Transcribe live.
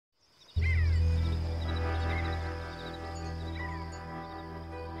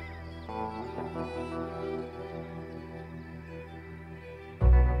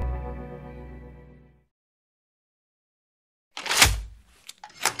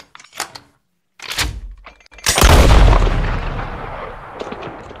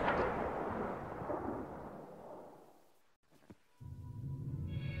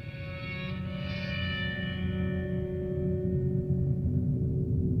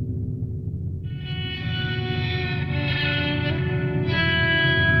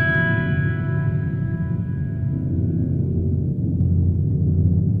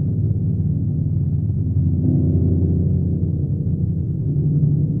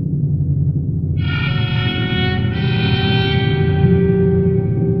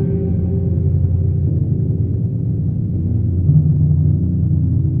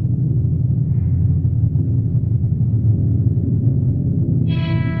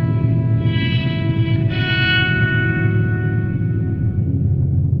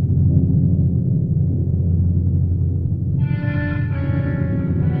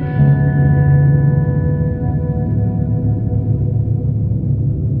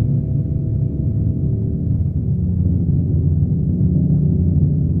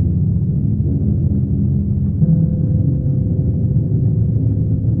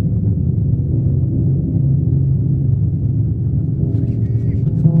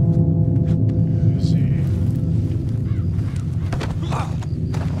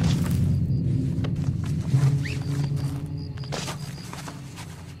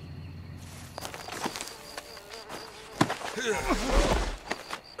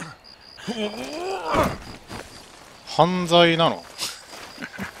犯罪なの？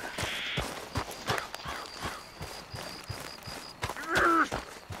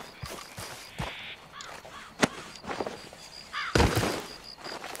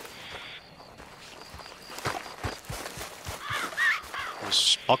よ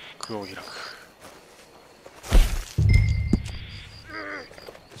し、バッグを開く。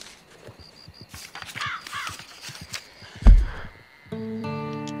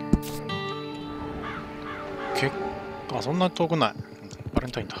あ、そんなに遠くない。バレ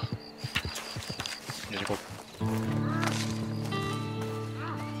ンタインだ。よし、行こう。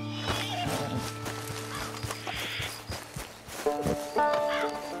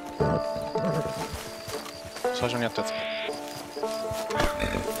最初にやったや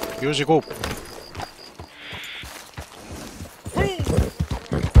つ。よし、行こう。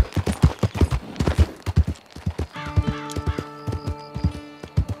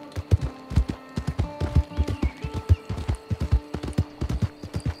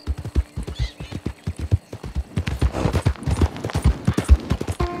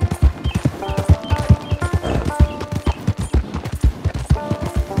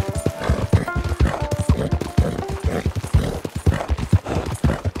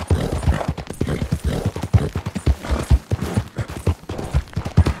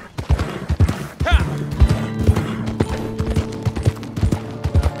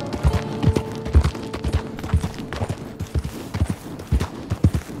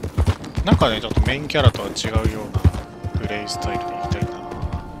なんかね、ちょっとメインキャラとは違うようなプレイスタイルでいきたいなっ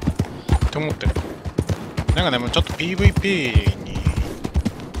て思ってる。なんかね、もうちょっと PVP に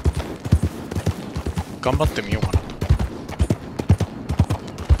頑張ってみようかなと。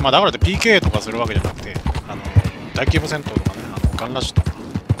まあだからって PK とかするわけじゃなくて、大規模戦闘とかね、ガンラッシュとか、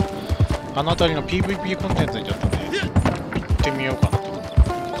あの辺りの PVP コンテンツにちょっとね、行ってみようかなと。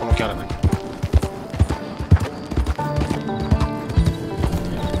このキャラだけ。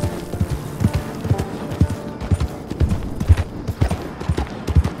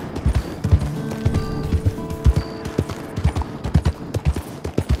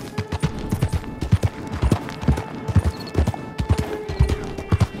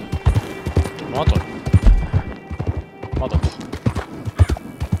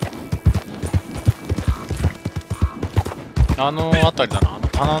あの辺りだな、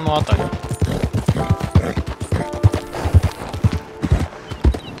棚の辺り。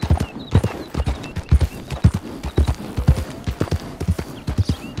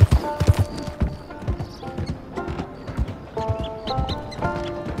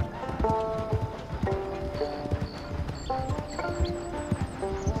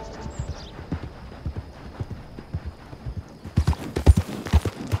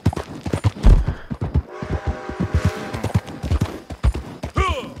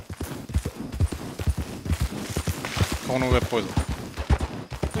この上っぽいぞ。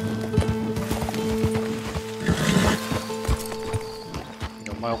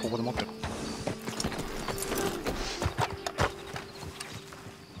お前はここで待って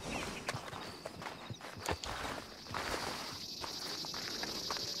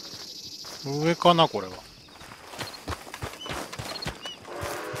ろ。上かなこれは。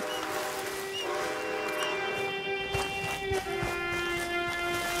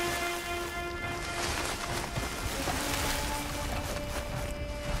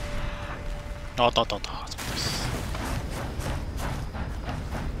あったあったあった。そうです。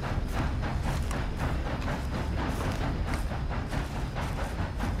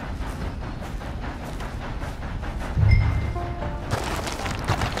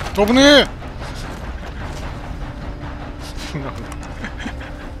危ねえ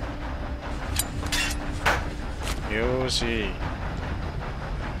よーし、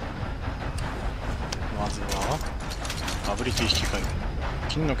まずはアブリティ引き換え、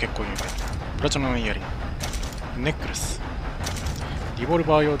金の結婚指輪、プラチナのイヤリング、ネックレス、リボル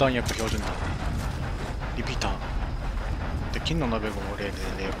バー用弾薬標準弾、リピーターで、金の鍋号0で0。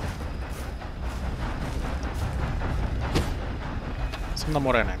そんな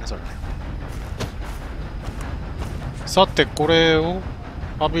もらえないね、それね。さて、これを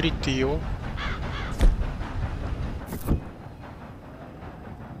アビリティを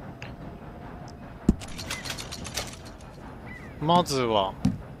まずは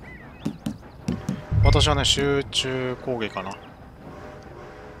私はね、集中攻撃かな。は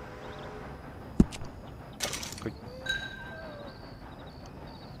い。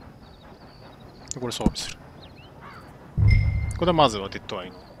で、これ装備する。これでまずはデッドアイ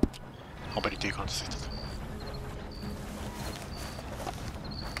のアビリティがついてた。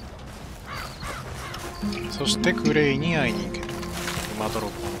そしてクレイに会いに行ける。まどろ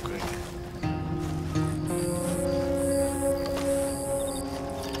このクレイ。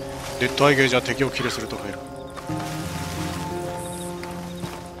デッドアイゲージは敵をキルすると増える。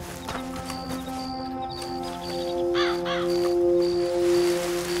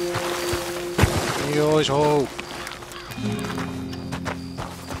よいしょ。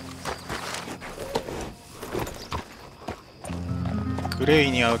クレ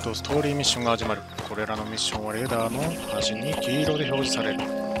イに会うとストーリーミッションが始まる。これらのミッションはレーダーの端に黄色で表示される。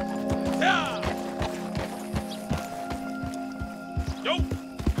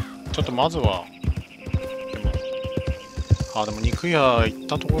ちょっとまずはでも肉屋行っ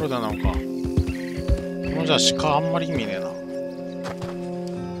たところでなのか。このじゃあ鹿あんまり意味ねえな。下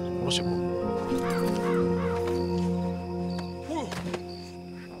ろしてこ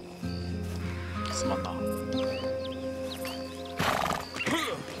う。すまんな。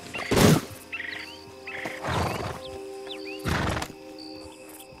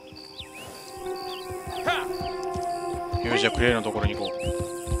よし、じゃあクレイのところに行こう。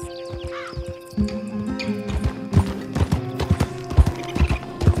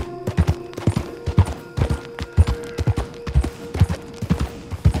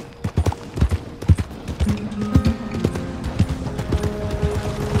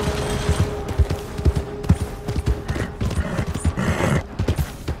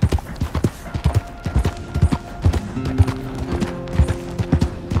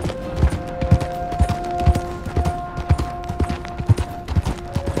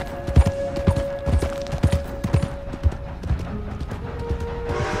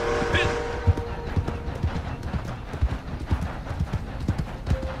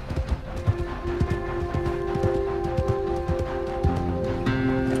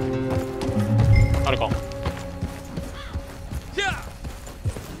あれか。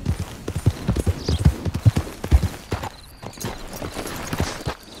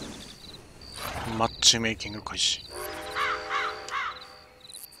マッチメイキング開始。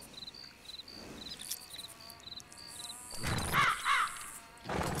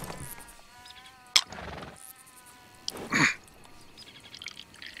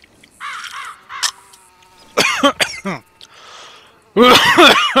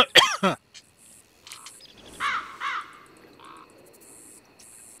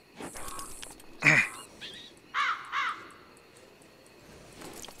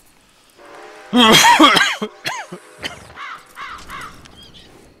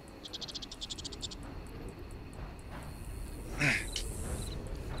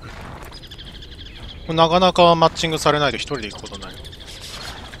なかなかマッチングされないと一人で行くことない。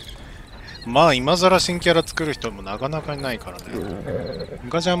まあ今更新キャラ作る人もなかなかいないからね。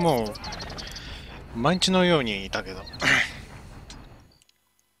昔はもう毎日のようにいたけど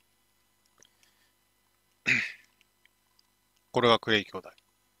これがクレイ兄弟。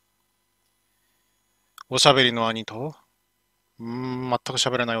おしゃべりの兄と全く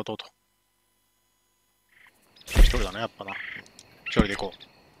喋れない弟。一人だね、やっぱな。一人で行こう。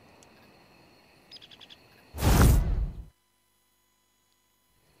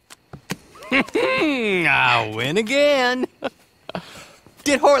I'll win again.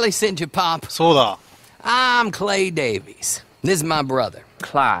 Did Horley send you, Pop? そうだ。I'm Clay Davies. This is my brother,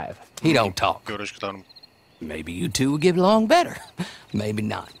 Clive. He don't talk. よろしく頼む。 Maybe you two would get along better. Maybe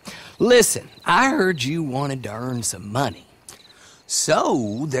not. Listen, I heard you wanted to earn some money.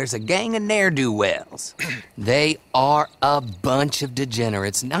 So, there's a gang of ne'er-do-wells. They are a bunch of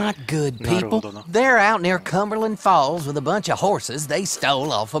degenerates, not good people. They're out near Cumberland Falls with a bunch of horses they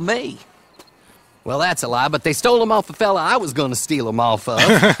stole off of me. Well, that's a lie, but they stole them off a fella I was gonna steal them off of.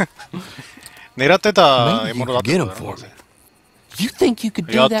 狙ってた Maybe 獲 you 物だっ could た get ん them だ for な。 me. You think you could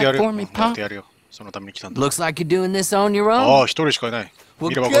do やってや that るよ。 for me, やっ Pop? てやるよ。そのために来たんだ。 Looks like you're doing this on your あ own. あ、一人しかいない。 Well,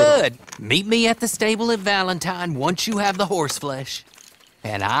 見ればわかる。 good. Meet me at the stable at Valentine once you have the horse flesh.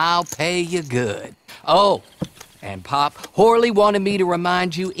 And I'll pay you good. Oh, and Pop, Horley wanted me to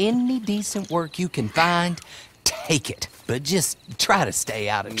remind you, any decent work you can find, take it. But just try to stay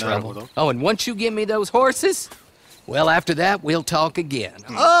out of trouble. Oh, and once you give me those horses, well, after that, we'll talk again.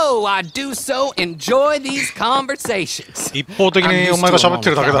 Oh, I do so enjoy these conversations. 一方的にお前が喋って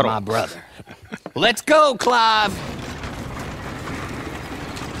るだけだろ。 My brother. Let's go, Clive.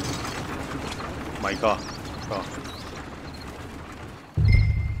 まあいいか。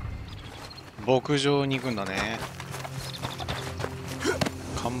牧場に行くんだね。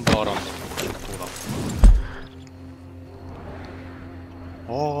カンバーランド。どうだ。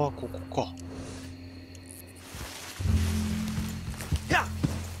ああ、ここか。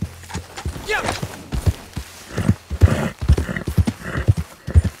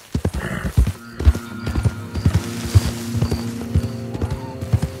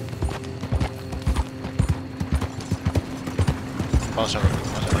パーシャル。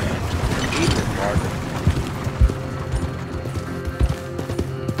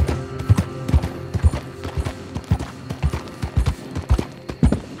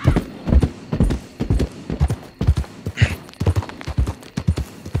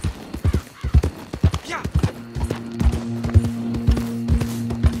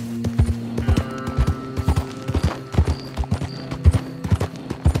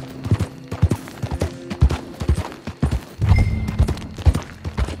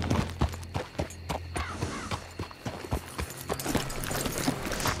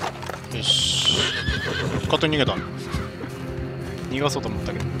よし、勝手に逃げた。逃がそうと思っ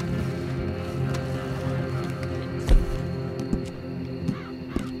たけど。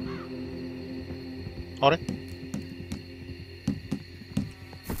あれ、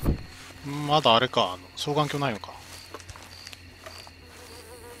まだあれか、双眼鏡ないのか。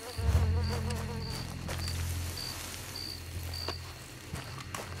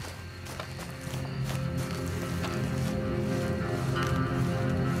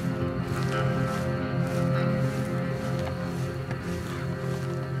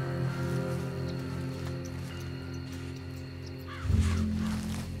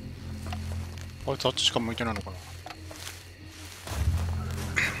あいつあっちしか向いてないのかな。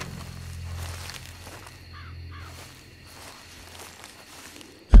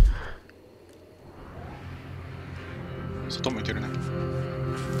外向いてるね。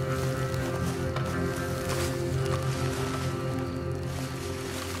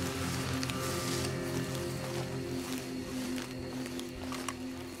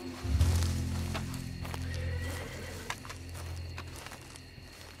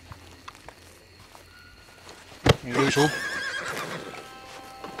よいしょ。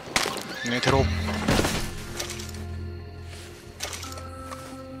寝てろ。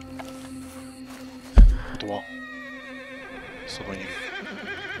あとは外にいる。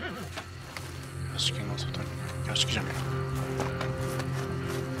屋敷の外に、屋敷じゃねえ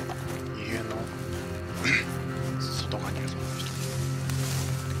な、家の外側にいるぞ、人。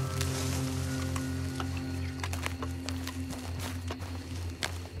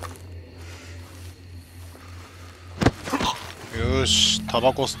よし、タ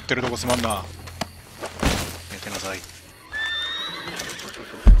バコ吸ってるとこすまんな。寝てなさい。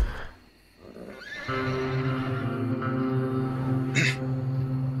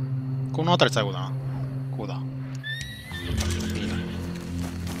この辺り最後だな。こうだ。いいな。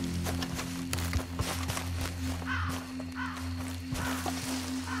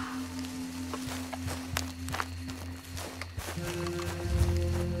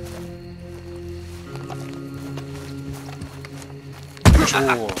よいしょ。寝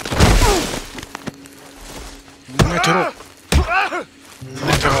てろ。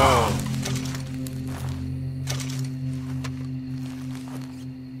寝てろ。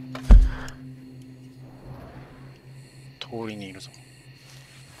通りにいるぞ。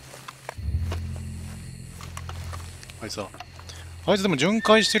あいつだ。あいつでも巡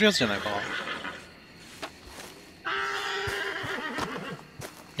回してるやつじゃないか。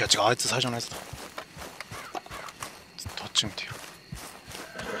いや違う、あいつ最初のやつだ。ずっとあっち見てる。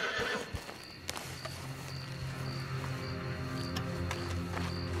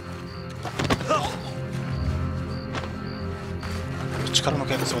力の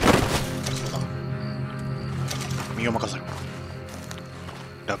剣そうだ。そうだ。身を任せる。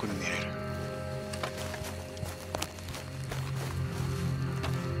楽に寝れる。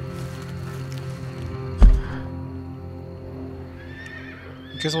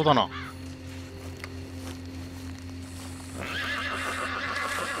いけそうだな。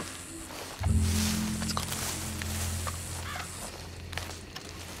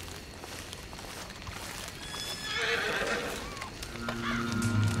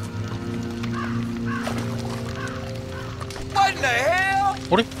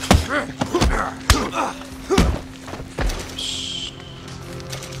あれ？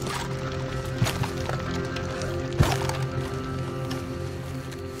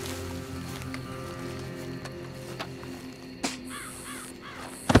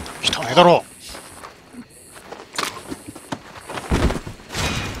汚ねえだろ。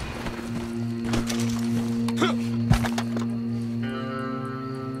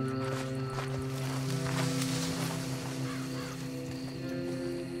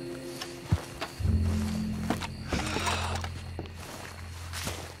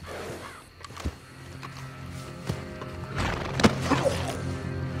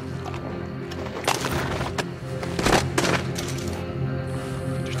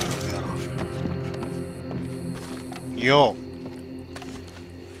よ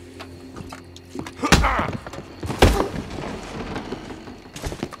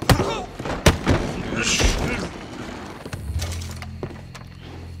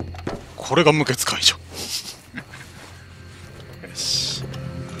これが無血解除。よし、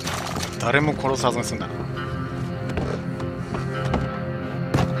誰も殺さずに済んだな。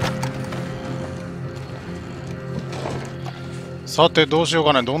さてどうしよう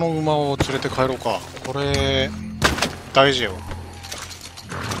かね。どの馬を連れて帰ろうか。これ大事よ。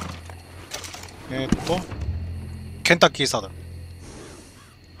ケンタッキーサードル。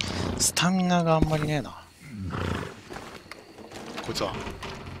スタミナがあんまりねえな。こいつは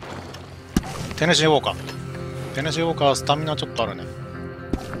テネシーウォーカー。テネシーウォーカーはスタミナちょっとあるね。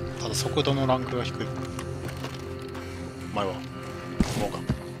ただ速度のランクが低い。お前はモーガン。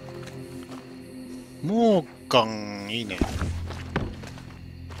モーガンいいね。こ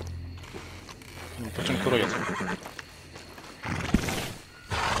っちの黒いやつ。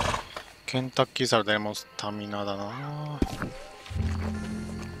ケンタッキーサラダでもスタミナだな。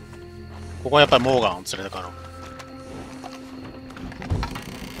ここはやっぱりモーガンを連れて帰ろう。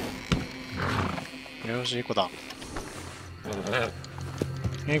よし、いい子だ。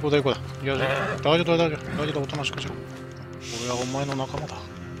いい子だ、いい子だ。よし、大丈夫、大丈夫、大丈夫、おとなしくしろ。俺はお前の仲間だ。よ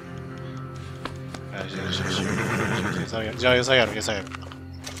しよしよし。じゃあ餌やる、餌やる。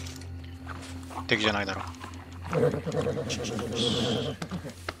敵じゃないだろ。よ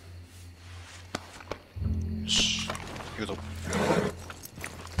し、行くぞ。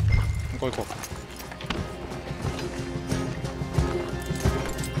行こう行こう。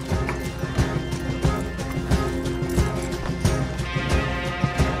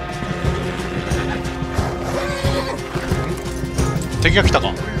敵が来た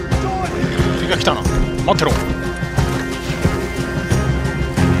か。敵が来たな。待ってろ。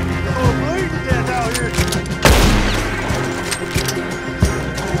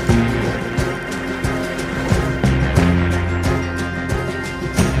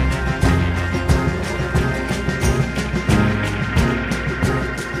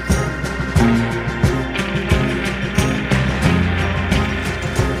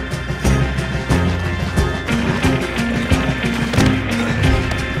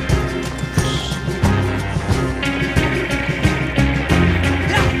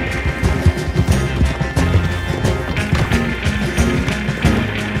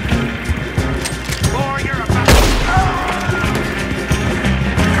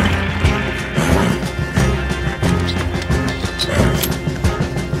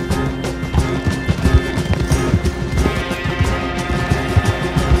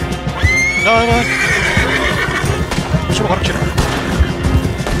やばい。後ろから来てる。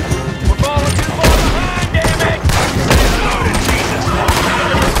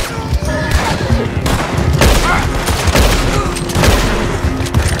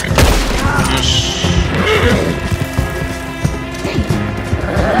よし。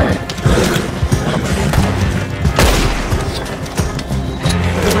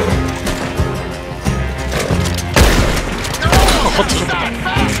ほっとちょっと。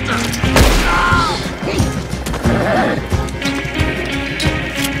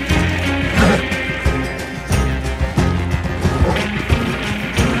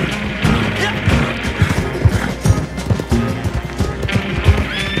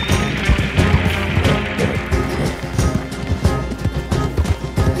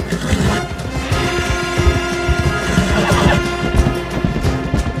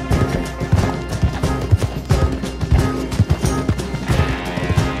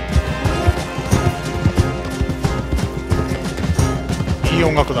いい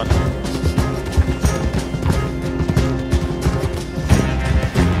音楽だね。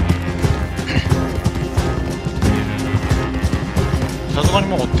さすがに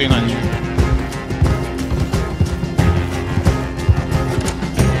もう追っていないでしょ。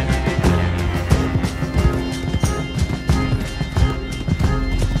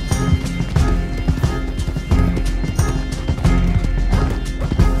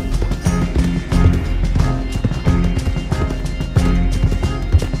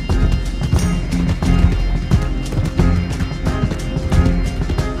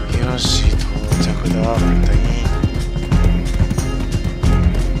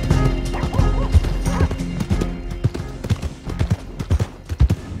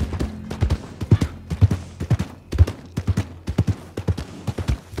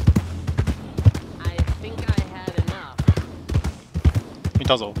見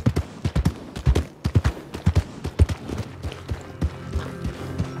たぞ。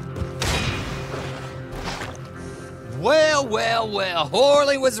Well, well, well,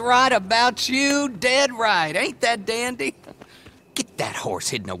 Horley was right about you, dead right. Ain't that dandy? Get that horse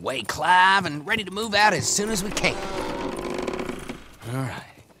hidden away, Clive, and ready to move out as soon as we can. All right.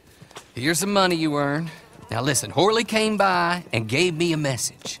 Here's some money you earned. Now listen, Horley came by and gave me a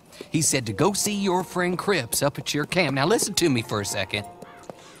message. He said to go see your friend Cripps up at your camp. Now listen to me for a second.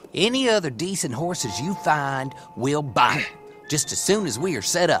 Any other decent horses you find, we'll buy them. Just as soon as we are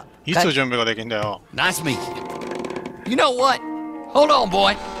set up. いつ準備ができんだよ。 Nice meeting you. You know what? Hold on,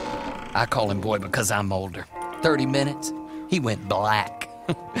 boy. I call him boy because I'm older. 30 minutes, he went black.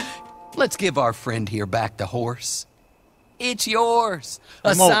 Let's give our friend here back the horse. It's yours.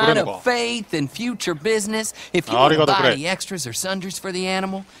 A sign of faith and future business. If you want to buy any extras or sundries for the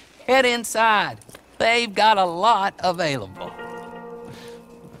animal, head inside. They've got a lot available.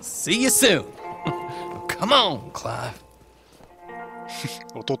 See you soon. Come on, Clive.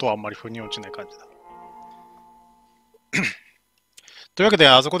 弟はあんまり腑に落ちない感じだ。というわけで、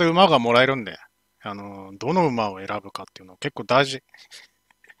あそこで馬がもらえるんで、どの馬を選ぶかっていうのは結構大事。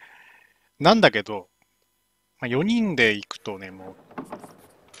なんだけど、まあ、4人で行くとね、もう、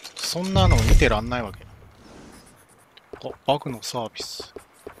そんなの見てらんないわけ。あ、バグのサービス。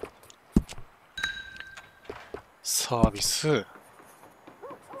サービス。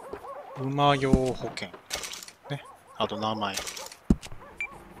馬用保険。ね。あと名前。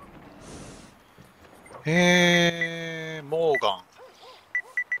モーガン。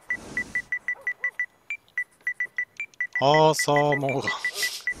アーサー・モーガン。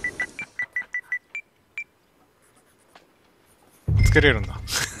つけれるんだ。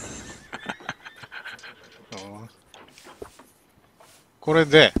これ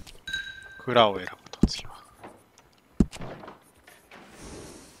で、蔵を選ぶと、次は。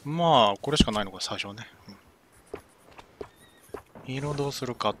まあ、これしかないのか、最初はね。色どうす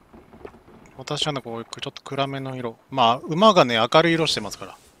るか。私はね、こういうちょっと暗めの色。まあ、馬がね、明るい色してますか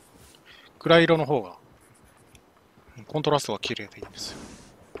ら。暗い色の方が、コントラストが綺麗でいいんですよ。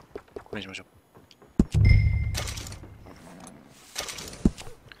これにしましょう。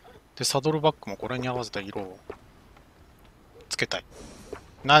で、サドルバッグもこれに合わせた色をつけたい。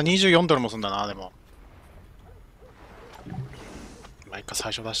24ドルもすんだな、でも。まあ、いっか、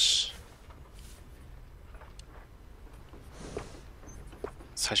最初だし。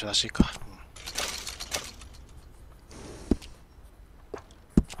最初だしいいか。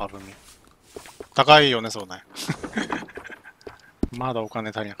あぶみ。高いよね、そうね。まだお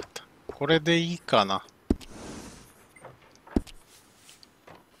金足りなかった。これでいいかな。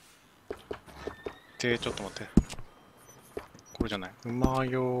で、ちょっと待って。これじゃない。馬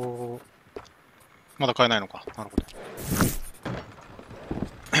用。まだ買えないのか。なるほど。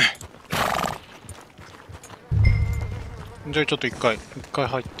じゃあちょっと一回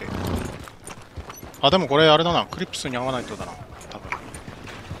入って。あ、でもこれあれだな。クリップスに合わないとだな。多分。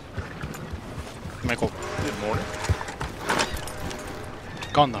今行こう。もう俺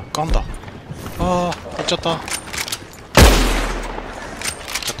ガンだ。ああ、行っちゃった。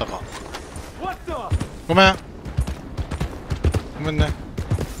か。ごめんね。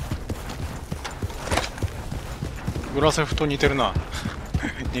グラセフと似てるな。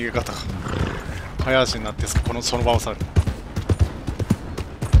逃げ方が。早足になってその場を去る。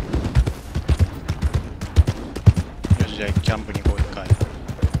よし、じゃあキャンプに行こう、一回。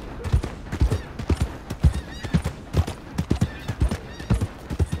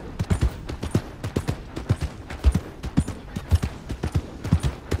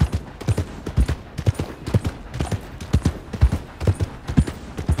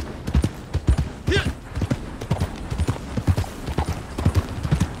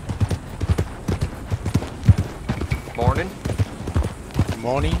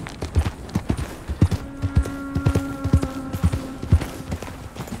Morning.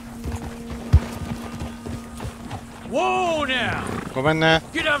 Whoa now! ごめんね。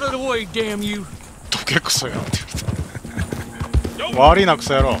 Get out of the way, damn you! どけクソやって言うた。悪いなク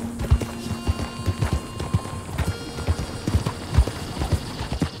ソ野郎。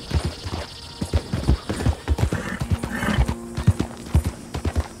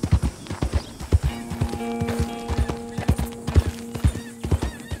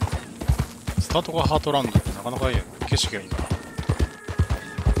スタートがハートランドってなかなかいいよ。景色がいいから。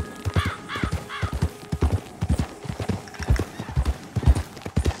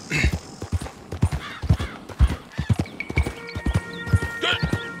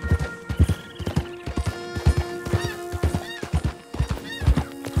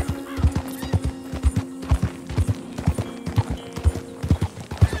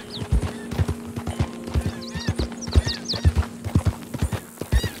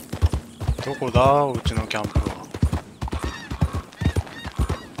どこだうちのキャンプは。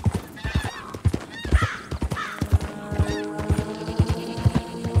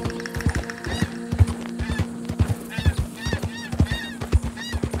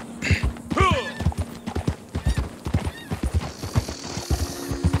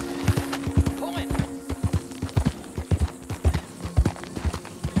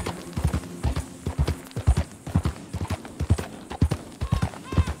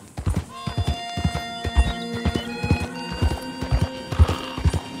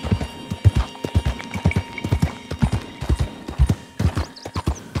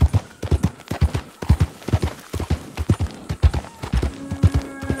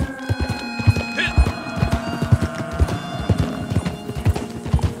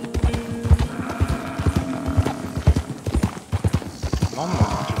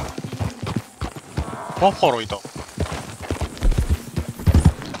バッファローいた。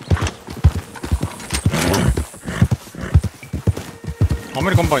ア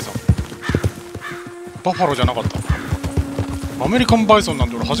メリカンバイソン。バッファローじゃなかった。アメリカンバイソンなん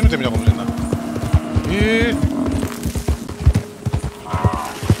て俺初めて見たかもしれない。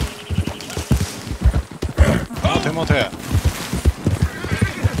待て待て、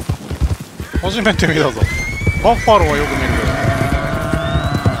初めて見たぞ。バッファローはよく見るけど。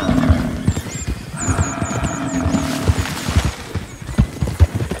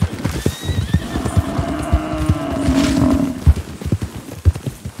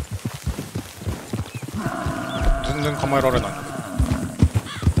全然構えられない。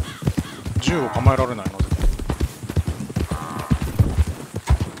銃を構えられないので。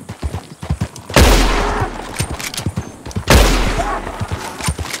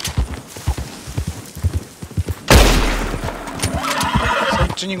そ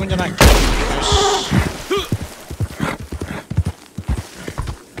っちに行くんじゃない。よし。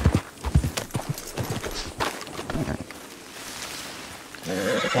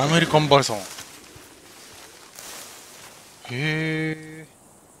アメリカンバイソン。へえ。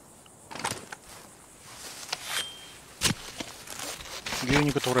牛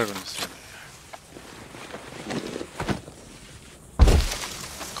肉取れるんですよね。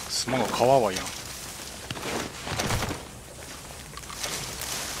すまんが皮はいらん。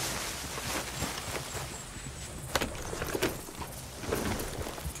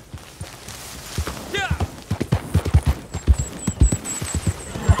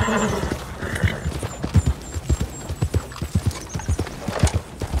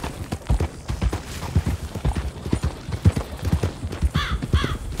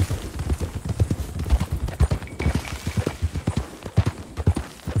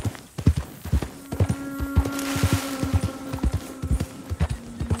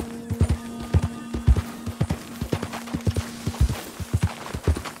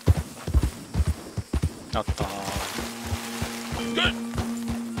あった。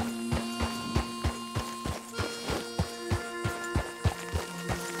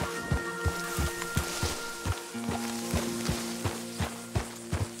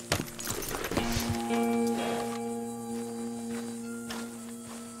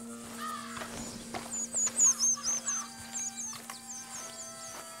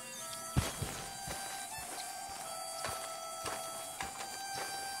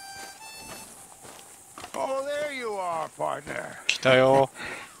Oh, there you are, partner. 来たよ。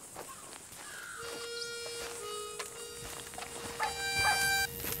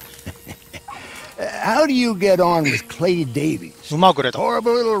How do you get on with Clay Davies? うまくれた。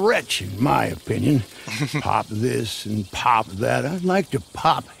 Horrible little wretch, in my opinion. Pop this and pop that. I'd like to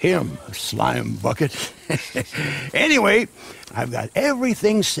pop him, a slime bucket. Anyway, I've got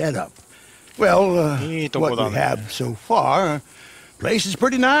everything set up. Well, what we have so far, place is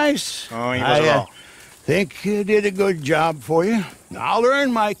pretty nice. I think you did a good job for you. I'll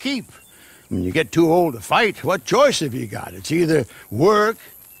earn my keep. When you get too old to fight, what choice have you got? It's either work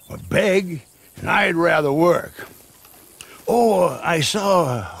or beg, and I'd rather work. Oh, I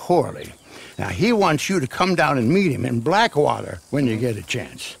saw Hourley. Now, he wants you to come down and meet him in Blackwater when you get a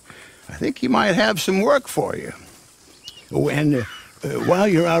chance. I think he might have some work for you. Oh, and while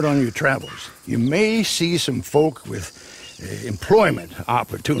you're out on your travels, you may see some folk with employment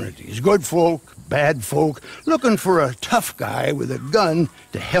opportunities. Good folk, bad folk, looking for a tough guy with a gun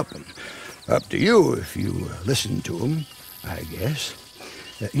to help them. Up to you if you listen to them, I guess.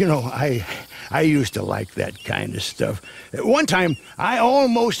 You know, I used to like that kind of stuff. One time, I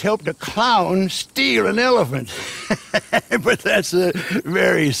almost helped a clown steal an elephant. But that's a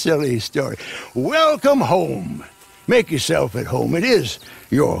very silly story. Welcome home. Make yourself at home. It is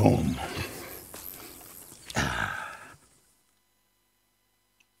your home.